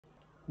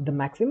The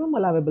maximum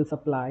allowable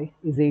supply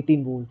is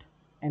 18 volt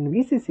and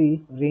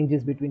VCC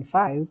ranges between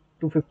 5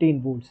 to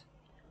 15 volts.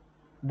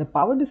 The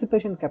power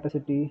dissipation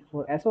capacity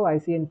for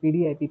SOIC and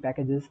PDIP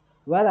packages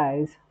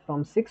varies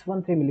from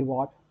 613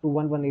 mW to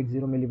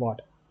 1180 mW.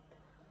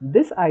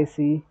 This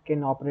IC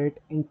can operate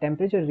in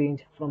temperature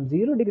range from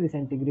 0 degree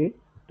centigrade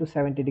to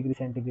 70 degree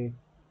centigrade.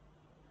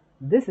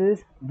 This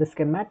is the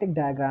schematic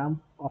diagram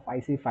of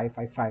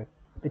IC555,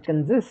 which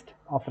consists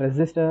of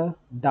resistor,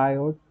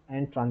 diode,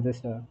 and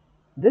transistor.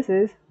 This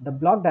is the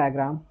block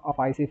diagram of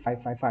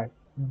IC555.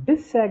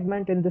 This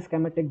segment in the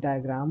schematic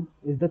diagram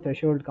is the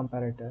threshold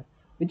comparator,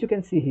 which you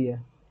can see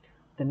here.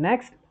 The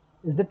next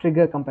is the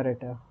trigger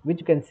comparator, which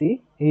you can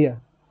see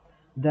here.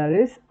 There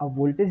is a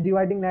voltage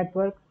dividing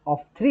network of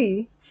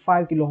three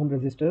 5 kilo ohm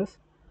resistors.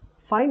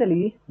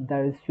 Finally,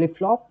 there is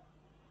flip-flop,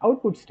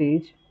 output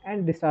stage,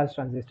 and discharge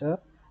transistor,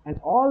 and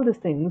all these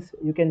things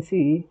you can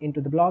see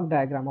into the block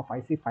diagram of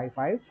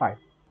IC555.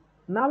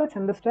 Now let's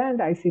understand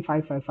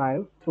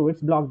IC555 through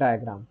its block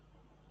diagram.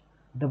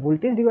 The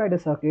voltage divider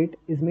circuit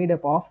is made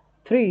up of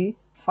three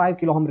 5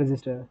 kilo ohm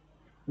resistors,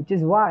 which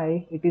is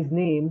why it is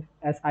named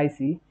as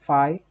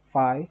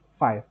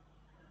IC555.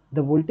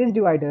 The voltage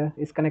divider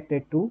is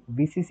connected to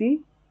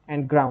VCC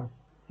and ground.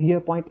 Here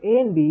point A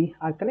and B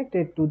are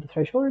connected to the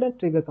threshold and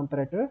trigger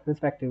comparator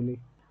respectively.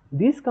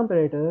 These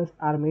comparators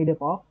are made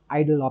up of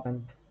idle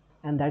op-amp,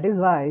 and that is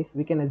why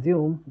we can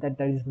assume that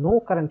there is no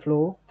current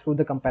flow through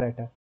the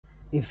comparator.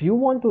 If you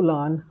want to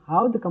learn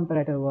how the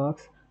comparator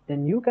works,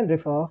 then you can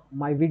refer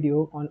my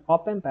video on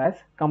op-amp as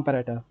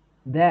comparator.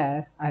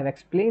 There I have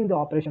explained the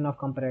operation of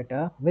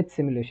comparator with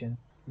simulation.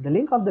 The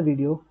link of the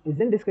video is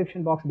in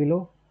description box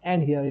below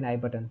and here in I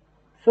button.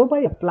 So by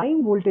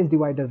applying voltage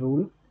divider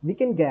rule, we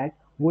can get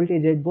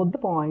voltage at both the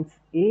points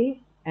A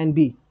and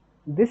B.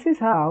 This is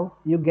how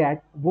you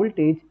get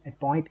voltage at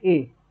point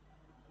A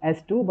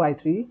as 2 by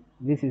 3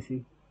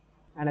 VCC,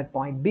 and at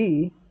point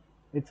B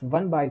it's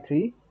 1 by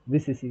 3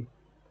 VCC.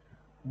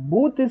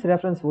 Both these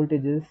reference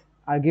voltages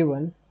are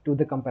given to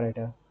the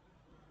comparator.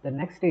 The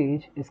next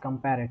stage is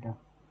comparator.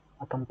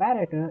 A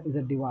comparator is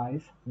a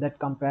device that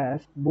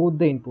compares both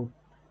the input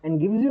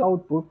and gives you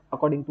output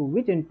according to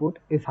which input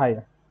is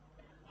higher.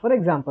 For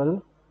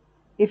example,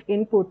 if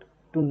input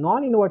to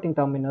non-inverting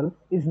terminal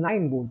is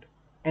 9 volt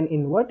and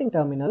inverting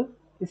terminal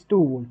is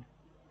 2 volt,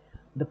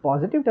 the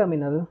positive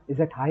terminal is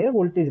at higher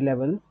voltage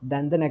level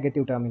than the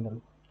negative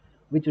terminal,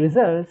 which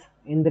results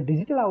in the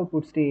digital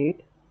output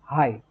state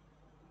high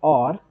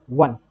or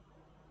 1.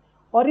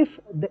 Or if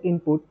the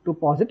input to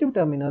positive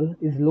terminal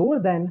is lower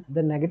than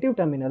the negative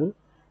terminal,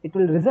 it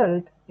will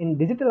result in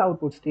digital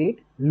output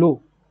state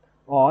low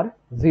or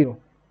 0.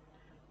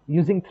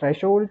 Using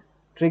threshold,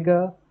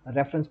 trigger,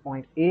 reference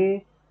point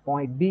A,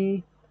 point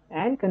B,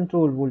 and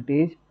control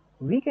voltage,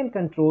 we can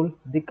control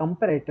the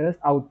comparator's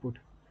output,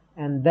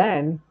 and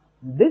then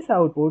this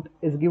output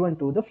is given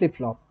to the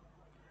flip-flop.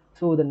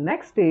 So the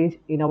next stage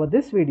in our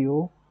this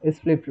video is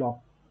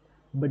flip-flop.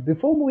 But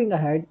before moving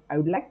ahead, I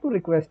would like to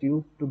request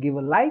you to give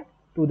a like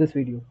to this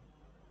video.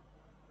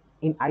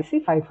 In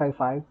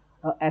IC555,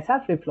 a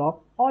SR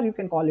flip-flop, or you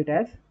can call it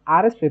as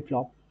RS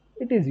flip-flop,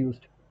 it is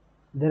used.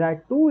 There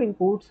are two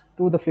inputs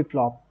to the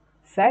flip-flop,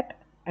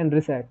 set and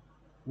reset.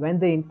 When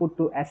the input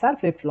to SR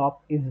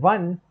flip-flop is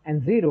 1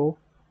 and 0,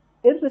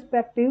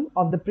 irrespective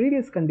of the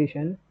previous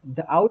condition,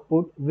 the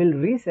output will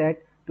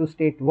reset to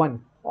state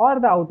 1, or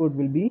the output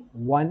will be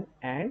 1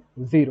 and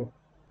 0.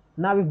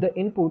 Now if the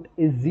input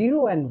is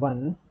 0 and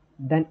 1,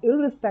 then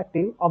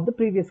irrespective of the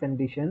previous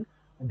condition,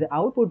 the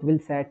output will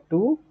set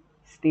to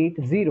state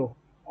 0,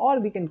 or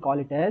we can call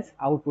it as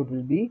output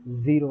will be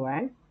 0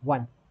 and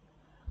 1.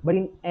 But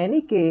in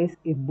any case,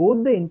 if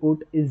both the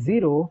input is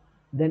 0,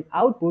 then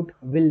output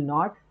will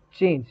not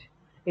change.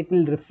 It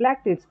will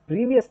reflect its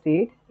previous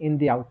state in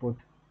the output.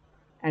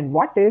 And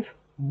what if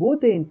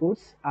both the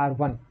inputs are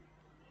 1?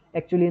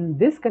 Actually, in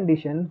this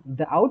condition,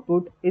 the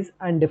output is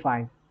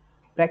undefined.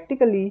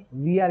 Practically,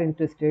 we are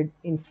interested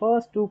in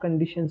first two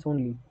conditions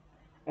only.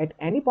 At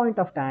any point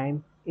of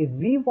time, if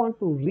we want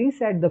to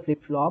reset the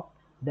flip-flop,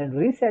 then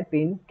reset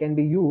pin can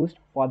be used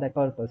for that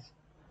purpose.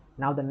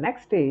 Now the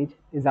next stage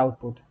is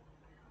output.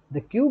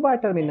 The Q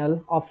bar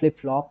terminal of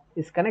flip-flop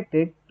is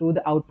connected to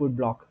the output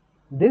block.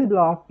 This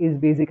block is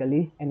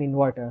basically an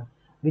inverter,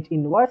 which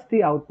inverts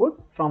the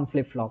output from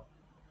flip-flop.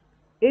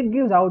 It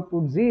gives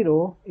output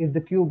 0 if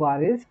the Q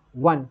bar is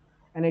 1,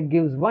 and it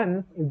gives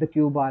 1 if the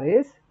Q bar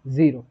is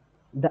 0.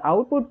 The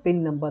output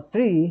pin number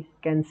 3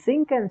 can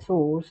sink and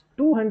source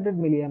 200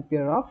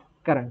 mA of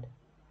current.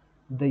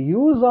 The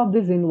use of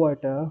this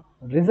inverter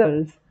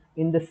results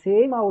in the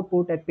same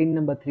output at pin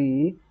number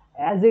 3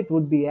 as it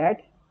would be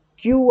at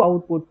Q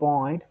output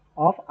point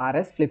of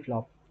RS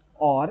flip-flop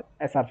or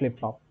SR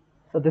flip-flop.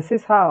 So this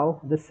is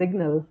how the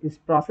signal is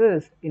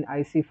processed in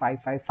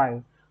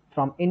IC555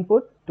 from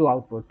input to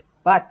output.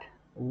 But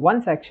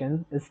one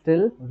section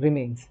still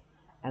remains,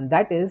 and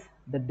that is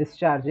the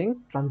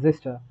discharging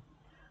transistor.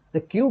 The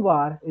Q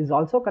bar is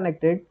also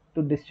connected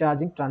to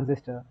discharging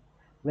transistor.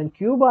 When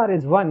Q bar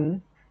is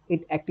 1,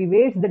 it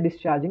activates the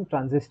discharging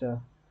transistor,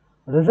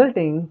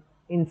 resulting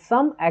in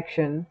some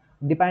action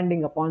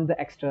depending upon the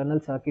external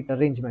circuit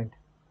arrangement.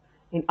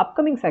 In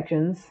upcoming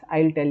sections,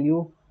 I'll tell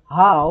you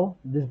how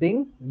this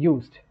being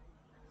used.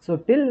 So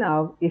till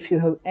now, if you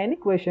have any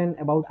question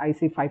about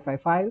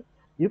IC555,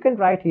 you can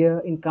write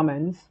here in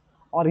comments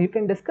or you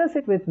can discuss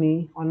it with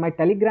me on my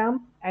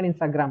Telegram and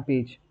Instagram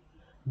page.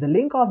 The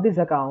link of these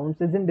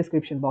accounts is in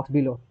description box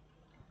below.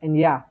 And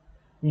yeah,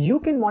 you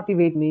can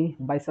motivate me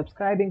by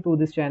subscribing to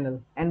this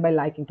channel and by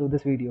liking to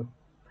this video.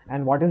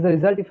 And what is the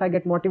result if I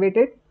get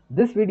motivated?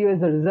 This video is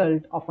the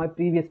result of my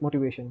previous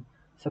motivation.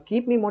 So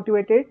keep me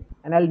motivated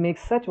and I'll make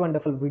such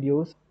wonderful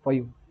videos for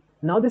you.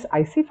 Now this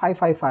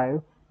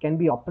IC555 can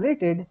be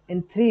operated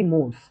in three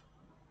modes: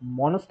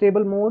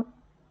 monostable mode,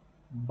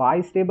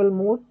 bistable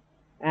mode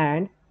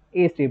and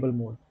astable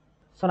mode.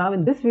 So now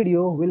in this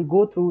video, we'll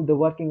go through the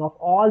working of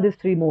all these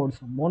three modes: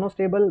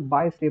 monostable,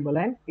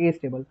 bistable and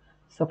astable.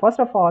 So first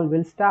of all,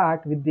 we'll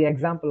start with the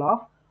example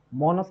of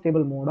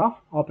monostable mode of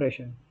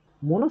operation.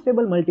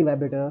 Monostable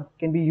multivibrator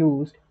can be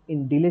used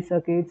in delay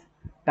circuits,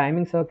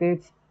 timing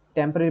circuits,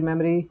 temporary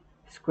memory,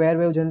 square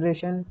wave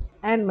generation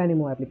and many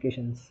more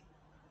applications.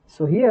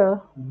 So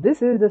here,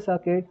 this is the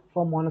circuit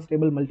for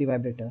monostable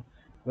multivibrator,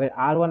 where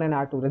R1 and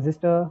R2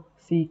 resistor,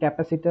 C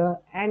capacitor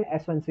and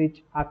S1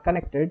 switch are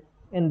connected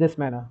in this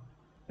manner.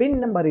 Pin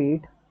number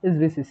 8 is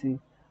VCC,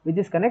 which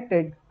is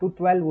connected to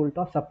 12 volt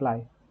of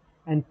supply,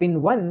 and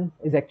pin 1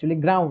 is actually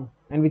ground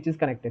and which is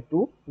connected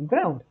to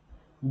ground.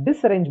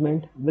 This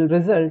arrangement will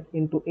result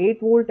into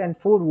 8 volt and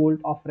 4 volt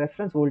of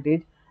reference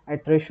voltage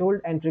at threshold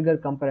and trigger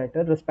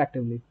comparator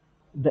respectively.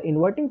 The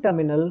inverting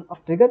terminal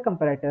of trigger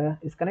comparator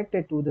is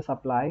connected to the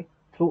supply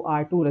through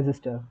R2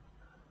 resistor,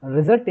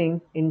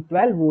 resulting in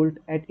 12 volt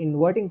at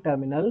inverting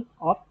terminal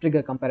of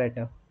trigger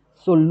comparator.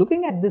 So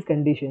looking at this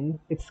condition,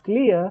 it's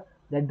clear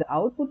that the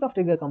output of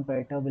trigger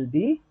comparator will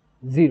be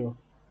 0.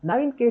 Now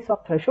in case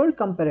of threshold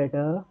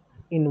comparator,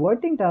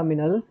 inverting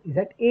terminal is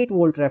at 8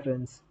 volt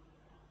reference.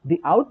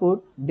 The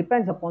output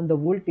depends upon the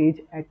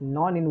voltage at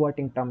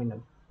non-inverting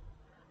terminal.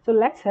 So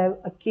let's have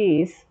a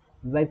case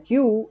where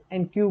Q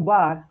and Q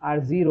bar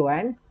are 0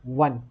 and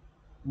 1.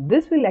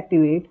 This will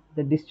activate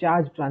the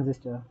discharge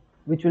transistor,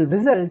 which will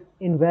result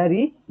in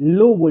very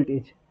low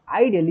voltage,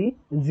 ideally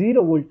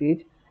 0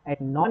 voltage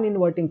at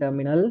non-inverting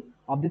terminal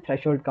of the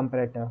threshold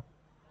comparator.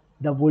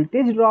 The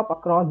voltage drop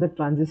across the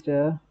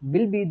transistor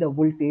will be the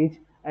voltage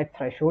at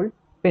threshold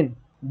pin.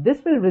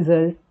 This will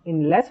result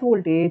in less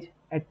voltage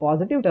at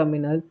positive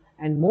terminal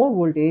and more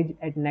voltage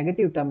at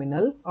negative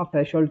terminal of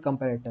threshold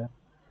comparator.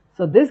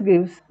 So this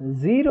gives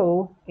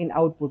 0 in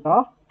output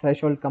of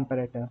threshold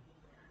comparator.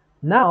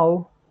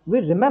 Now we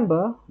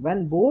remember,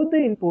 when both the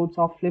inputs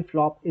of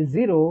flip-flop is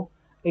 0,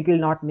 it will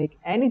not make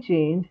any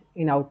change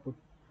in output.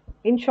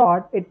 In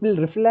short, it will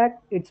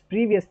reflect its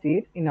previous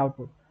state in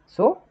output.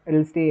 So it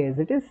will stay as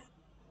it is.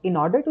 In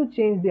order to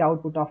change the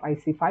output of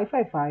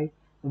IC555,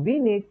 we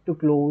need to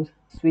close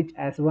switch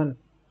S1.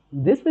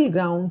 This will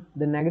ground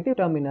the negative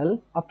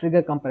terminal of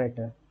trigger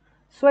comparator.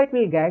 So it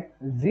will get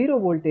 0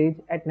 voltage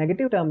at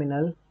negative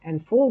terminal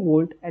and 4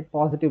 volt at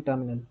positive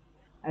terminal.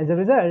 As a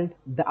result,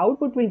 the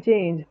output will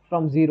change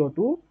from 0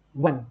 to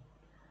 1.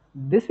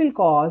 This will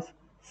cause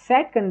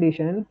set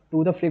condition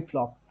to the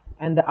flip-flop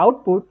and the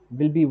output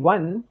will be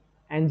 1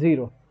 and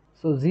 0.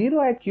 So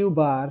 0 at Q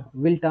bar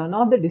will turn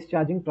off the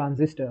discharging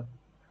transistor.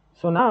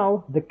 So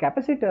now the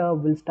capacitor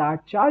will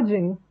start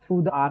charging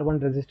through the R1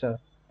 resistor.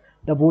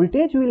 The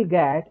voltage we will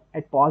get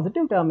at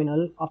positive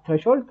terminal of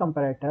threshold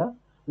comparator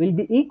will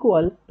be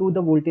equal to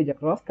the voltage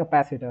across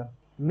capacitor.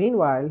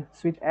 Meanwhile,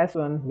 switch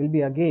S1 will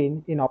be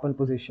again in open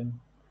position.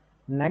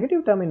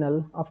 Negative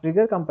terminal of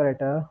trigger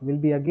comparator will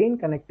be again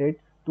connected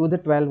to the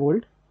 12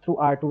 volt through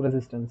R2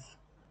 resistance.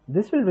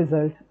 This will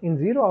result in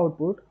 0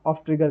 output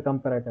of trigger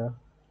comparator.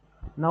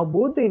 Now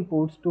both the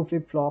inputs to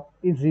flip-flop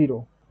is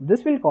 0.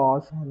 This will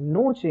cause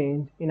no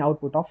change in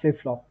output of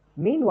flip-flop.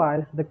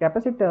 Meanwhile, the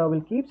capacitor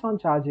will keeps on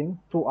charging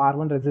through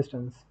R1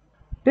 resistance.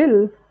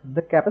 Till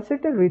the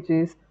capacitor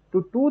reaches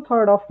to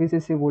 2/3 of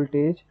VCC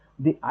voltage,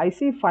 the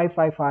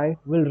IC555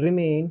 will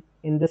remain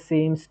in the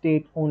same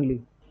state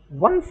only.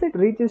 Once it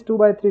reaches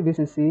 2/3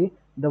 VCC,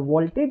 the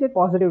voltage at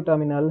positive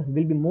terminal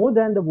will be more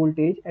than the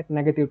voltage at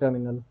negative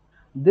terminal.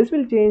 This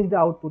will change the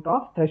output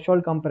of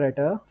threshold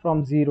comparator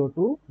from 0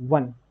 to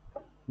 1.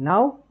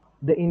 Now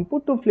the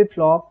input to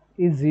flip-flop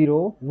is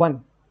 0,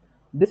 1.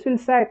 This will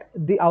set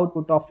the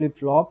output of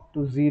flip-flop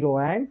to 0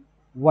 and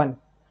 1.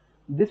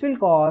 This will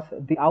cause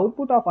the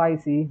output of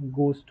IC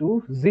goes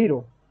to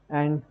 0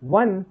 and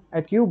 1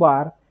 at Q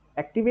bar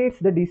activates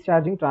the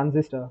discharging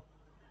transistor.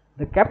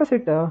 The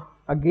capacitor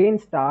again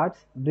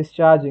starts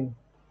discharging.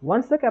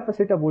 Once the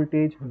capacitor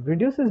voltage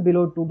reduces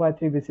below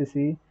 2/3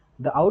 VCC,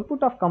 the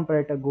output of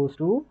comparator goes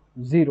to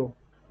 0.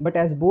 But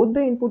as both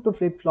the input to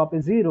flip-flop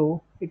is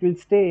 0, it will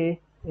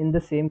stay in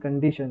the same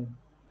condition.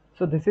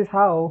 So this is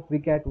how we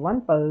get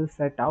one pulse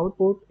at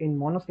output in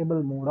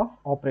monostable mode of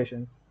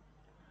operation.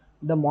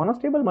 The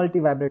monostable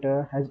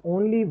multivibrator has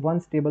only one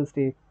stable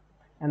state,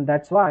 and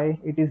that's why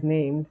it is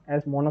named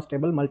as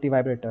monostable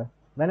multivibrator.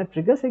 When a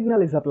trigger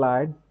signal is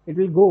applied, it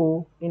will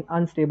go in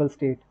unstable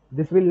state.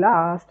 This will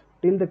last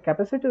till the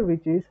capacitor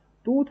reaches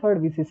 2/3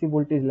 VCC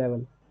voltage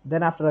level.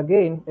 Then after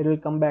again, it will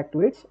come back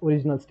to its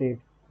original state.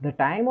 The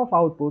time of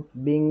output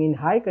being in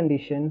high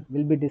condition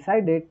will be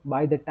decided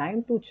by the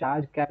time to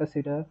charge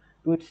capacitor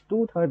to its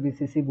 2/3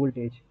 VCC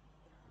voltage.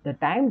 The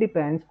time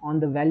depends on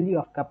the value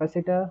of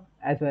capacitor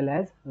as well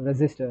as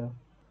resistor,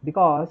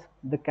 because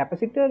the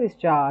capacitor is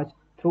charged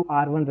through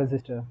R1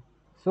 resistor.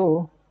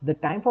 So the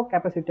time for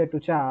capacitor to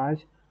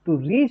charge to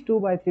reach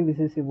 2/3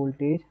 VCC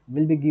voltage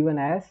will be given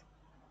as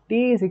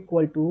T is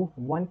equal to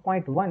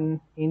 1.1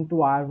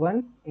 into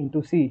R1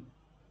 into C.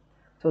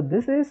 So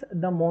this is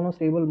the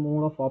monostable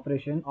mode of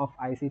operation of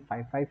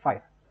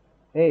IC555.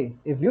 Hey,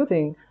 if you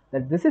think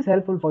that this is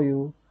helpful for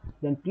you,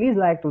 then please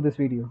like to this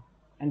video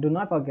and do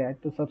not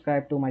forget to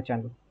subscribe to my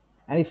channel.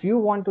 And if you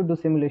want to do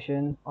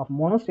simulation of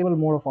monostable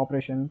mode of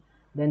operation,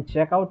 then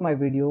check out my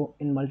video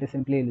in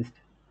multisim playlist.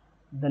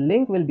 The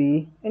link will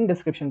be in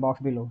description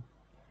box below.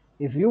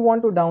 If you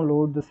want to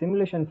download the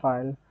simulation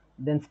file,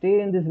 then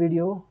stay in this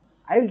video.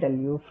 I will tell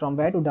you from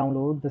where to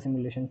download the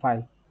simulation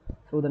file.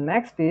 So the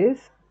next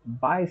is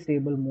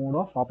bistable mode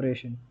of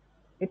operation.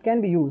 It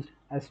can be used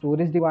as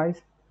storage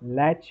device,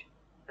 latch,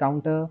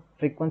 counter,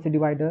 frequency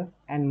divider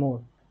and more.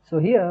 So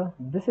here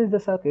this is the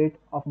circuit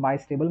of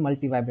bistable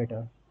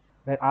multivibrator,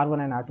 where R1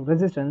 and R2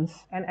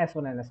 resistance and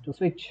S1 and S2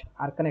 switch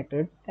are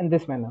connected in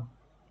this manner.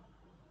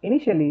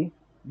 Initially,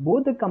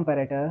 both the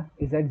comparator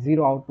is at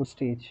 0 output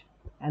stage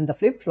and the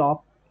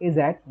flip-flop is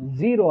at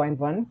 0 and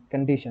 1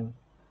 condition.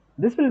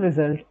 This will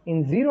result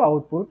in 0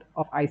 output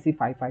of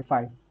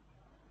IC555.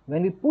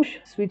 When we push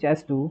switch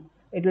S2,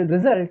 it will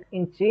result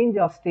in change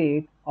of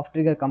state of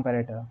trigger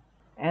comparator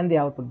and the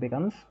output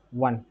becomes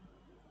 1.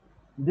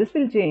 This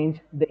will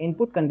change the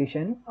input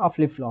condition of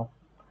flip-flop,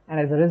 and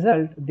as a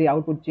result the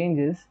output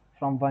changes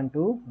from 1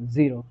 to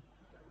 0.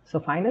 So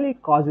finally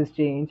it causes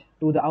change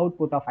to the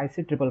output of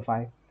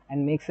IC555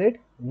 and makes it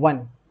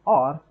 1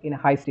 or in a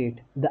high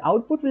state. The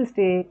output will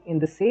stay in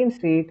the same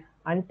state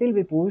until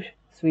we push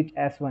switch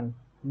S1.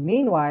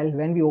 Meanwhile,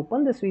 when we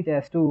open the switch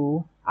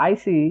S2,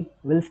 IC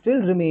will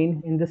still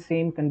remain in the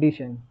same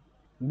condition,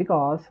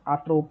 because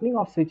after opening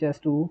of switch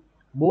S2,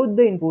 both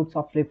the inputs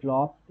of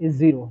flip-flop is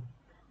 0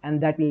 and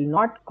that will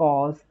not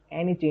cause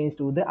any change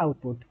to the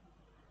output.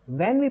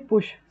 When we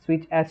push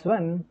switch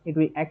S1, it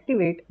will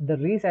activate the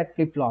reset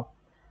flip-flop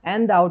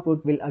and the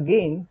output will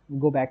again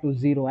go back to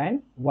 0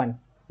 and 1,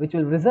 which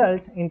will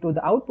result into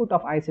the output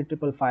of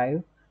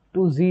IC555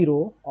 to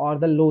 0 or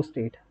the low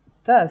state.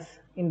 Thus,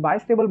 in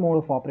bistable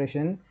mode of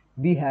operation,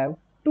 we have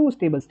two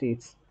stable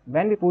states.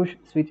 When we push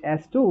switch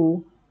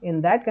S2,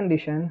 in that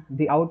condition,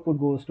 the output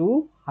goes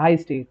to high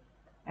state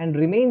and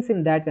remains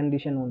in that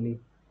condition only.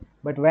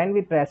 But when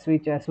we press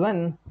switch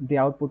S1, the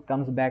output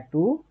comes back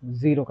to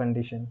 0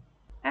 condition.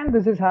 And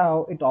this is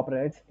how it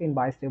operates in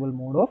bistable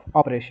mode of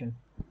operation.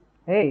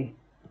 Hey,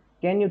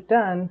 can you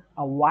turn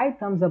a white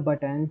thumbs up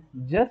button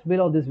just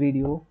below this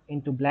video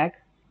into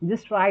black?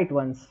 Just try it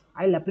once.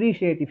 I'll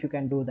appreciate if you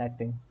can do that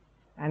thing.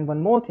 And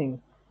one more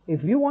thing,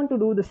 if you want to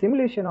do the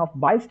simulation of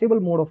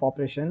bistable mode of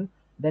operation,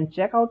 then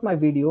check out my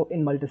video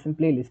in multisim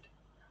playlist.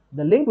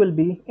 The link will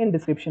be in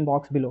description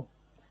box below.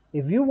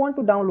 If you want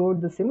to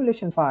download the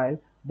simulation file,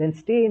 then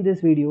stay in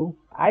this video.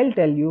 I'll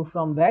tell you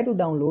from where to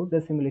download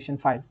the simulation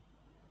file.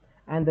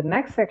 And the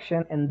next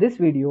section in this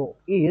video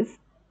is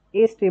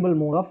astable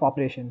mode of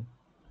operation.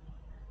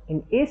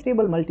 In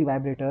astable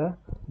multivibrator,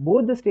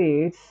 both the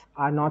states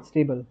are not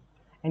stable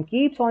and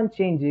keeps on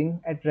changing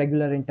at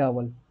regular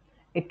interval.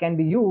 It can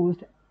be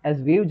used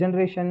as wave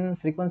generation,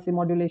 frequency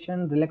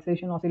modulation,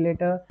 relaxation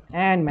oscillator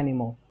and many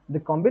more. The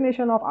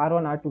combination of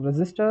R1 R2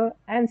 resistor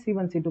and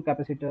C1 C2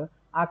 capacitor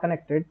are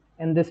connected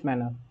in this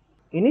manner.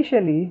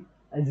 Initially,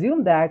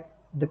 assume that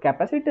the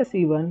capacitor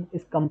C1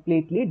 is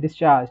completely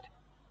discharged.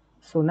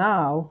 So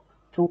now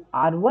through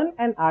R1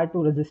 and R2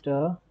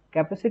 resistor,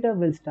 capacitor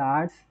will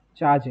start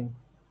charging.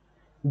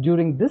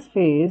 During this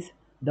phase,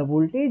 the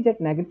voltage at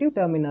negative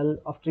terminal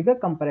of trigger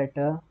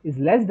comparator is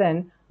less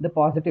than the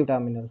positive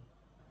terminal.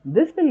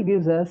 This will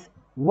gives us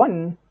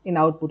 1 in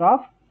output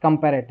of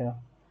comparator,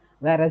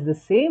 whereas the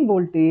same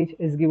voltage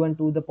is given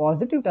to the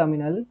positive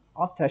terminal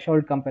of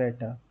threshold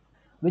comparator,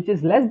 which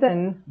is less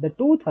than the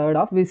 2/3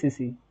 of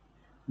VCC.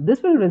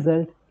 This will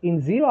result in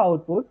 0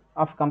 output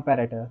of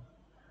comparator.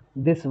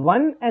 This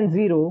 1 and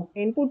 0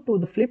 input to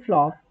the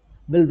flip-flop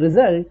will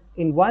result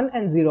in 1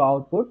 and 0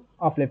 output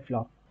of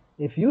flip-flop.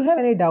 If you have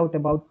any doubt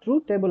about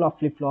truth table of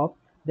flip-flop,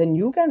 then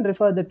you can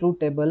refer the truth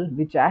table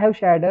which I have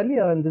shared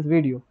earlier in this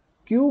video.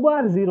 Q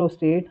bar 0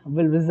 state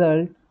will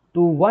result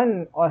to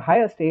 1 or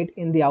higher state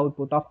in the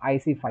output of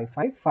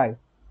IC555.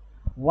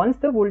 Once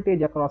the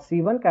voltage across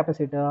C1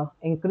 capacitor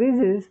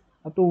increases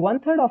up to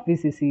 1/3 of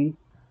VCC,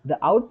 the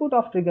output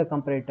of trigger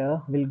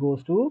comparator will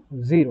goes to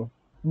 0.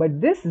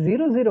 But this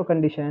 0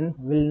 condition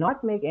will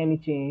not make any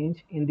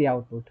change in the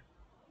output.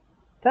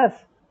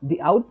 Thus,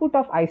 the output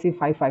of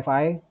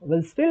IC555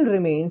 will still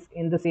remains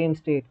in the same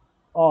state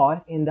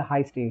or in the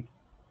high state.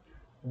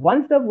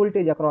 Once the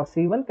voltage across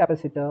C1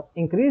 capacitor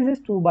increases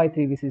to by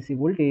 3 VCC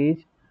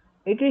voltage,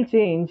 it will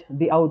change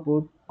the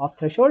output of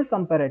threshold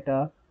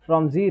comparator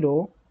from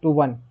 0 to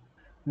 1.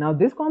 Now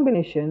this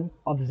combination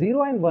of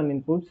 0 and 1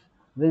 inputs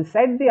will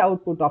set the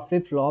output of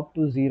flip-flop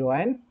to 0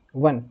 and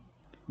 1.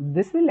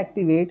 This will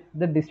activate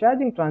the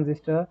discharging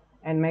transistor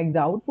and make the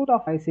output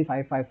of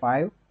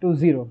IC555 to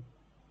 0.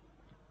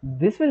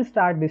 This will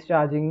start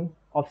discharging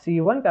of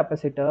C1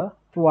 capacitor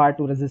through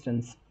R2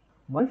 resistance.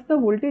 Once the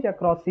voltage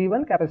across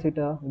C1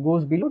 capacitor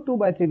goes below 2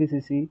 by 3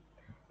 VCC,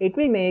 it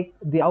will make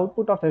the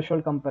output of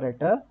threshold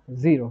comparator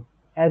 0.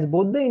 As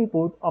both the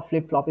input of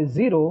flip-flop is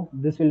 0,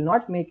 this will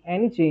not make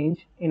any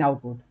change in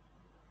output.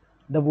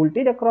 The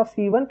voltage across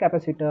C1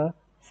 capacitor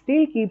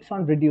still keeps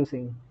on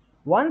reducing.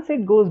 Once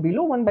it goes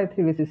below 1 by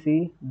 3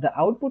 VCC, the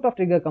output of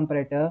trigger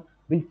comparator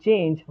will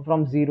change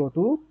from 0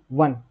 to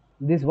 1.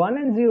 This 1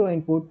 and 0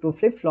 input to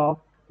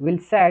flip-flop will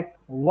set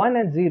 1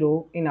 and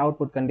 0 in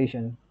output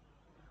condition.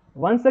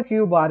 Once the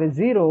Q bar is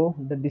 0,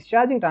 the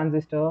discharging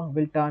transistor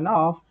will turn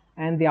off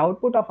and the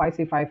output of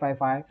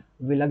IC555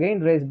 will again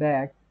raise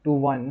back to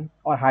 1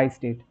 or high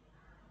state.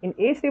 In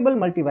astable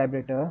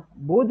multivibrator,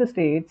 both the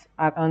states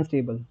are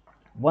unstable.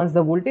 Once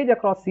the voltage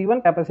across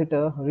C1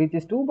 capacitor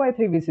reaches 2 by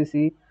 3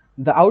 VCC,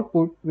 the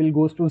output will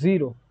goes to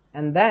 0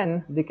 and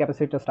then the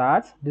capacitor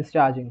starts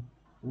discharging.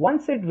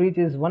 Once it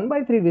reaches 1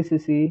 by 3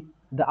 VCC,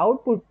 the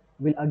output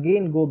will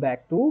again go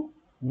back to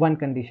 1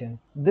 condition.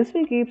 This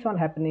will keeps on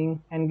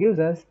happening and gives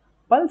us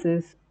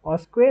pulses or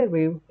square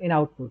wave in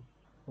output.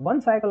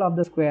 One cycle of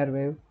the square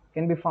wave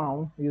can be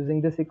found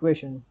using this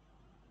equation.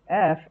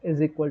 F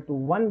is equal to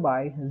 1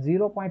 by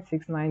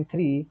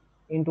 0.693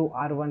 into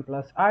R1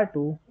 plus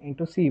R2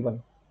 into C1.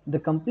 The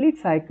complete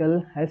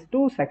cycle has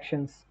two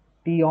sections,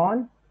 T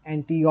on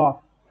and T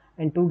off,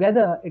 and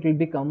together it will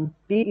become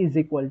T is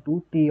equal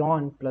to T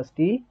on plus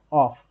T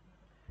off.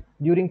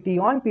 During T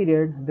on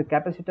period, the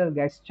capacitor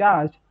gets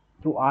charged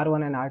through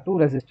R1 and R2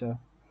 resistor,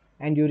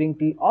 and during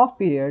T off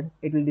period,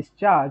 it will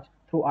discharge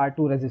through R2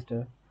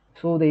 resistor.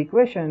 So the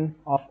equation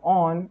of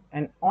on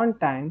and on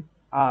time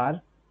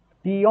are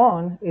T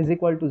on is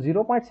equal to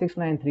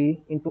 0.693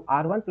 into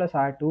R1 plus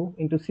R2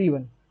 into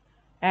C1,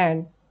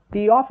 and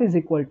T off is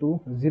equal to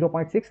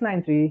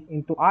 0.693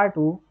 into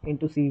R2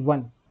 into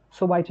C1.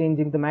 So by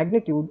changing the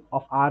magnitude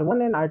of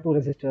R1 and R2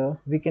 resistor,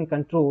 we can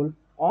control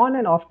on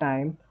and off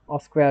time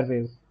of square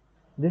wave.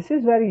 This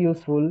is very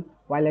useful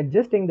while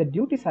adjusting the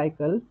duty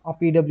cycle of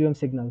PWM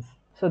signals.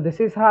 So this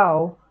is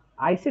how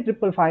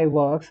IC555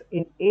 works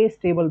in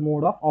astable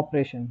mode of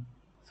operation.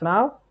 So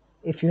now,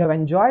 if you have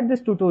enjoyed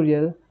this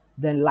tutorial,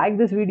 then like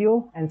this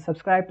video and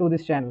subscribe to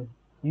this channel.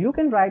 You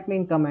can write me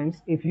in comments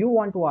if you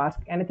want to ask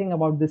anything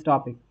about this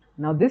topic.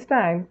 Now this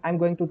time I'm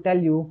going to tell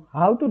you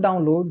how to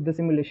download the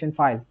simulation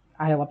file.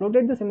 I have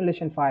uploaded the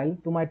simulation file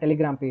to my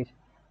Telegram page,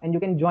 and you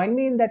can join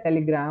me in that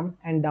Telegram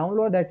and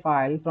download that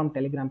file from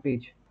Telegram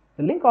page.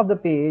 The link of the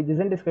page is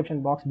in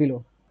description box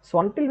below. So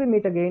until we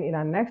meet again in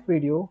our next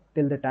video,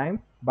 till the time,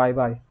 bye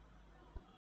bye.